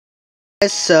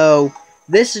So,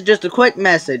 this is just a quick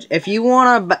message. If you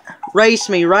want to race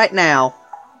me right now,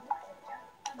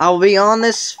 I will be on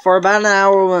this for about an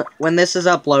hour when this is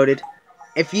uploaded.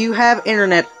 If you have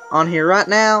internet on here right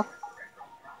now,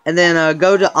 and then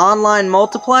go to online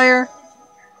multiplayer,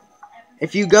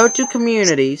 if you go to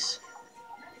communities,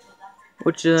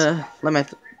 which, let me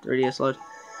 3DS load.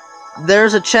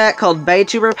 There's a chat called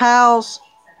Beytuber Pals.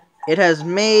 It has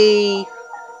me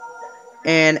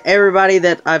and everybody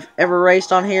that I've ever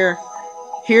raced on here.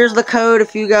 Here's the code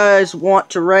if you guys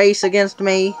want to race against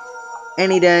me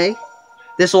any day.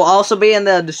 This will also be in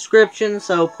the description,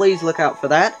 so please look out for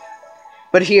that.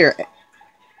 But here,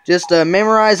 just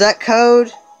memorize that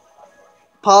code,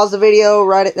 pause the video,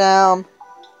 write it down,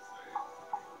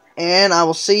 and I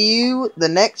will see you the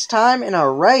next time in a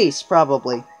race,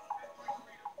 probably.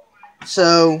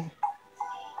 So,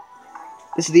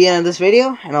 this is the end of this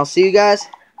video, and I'll see you guys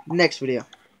next video.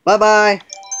 Bye-bye.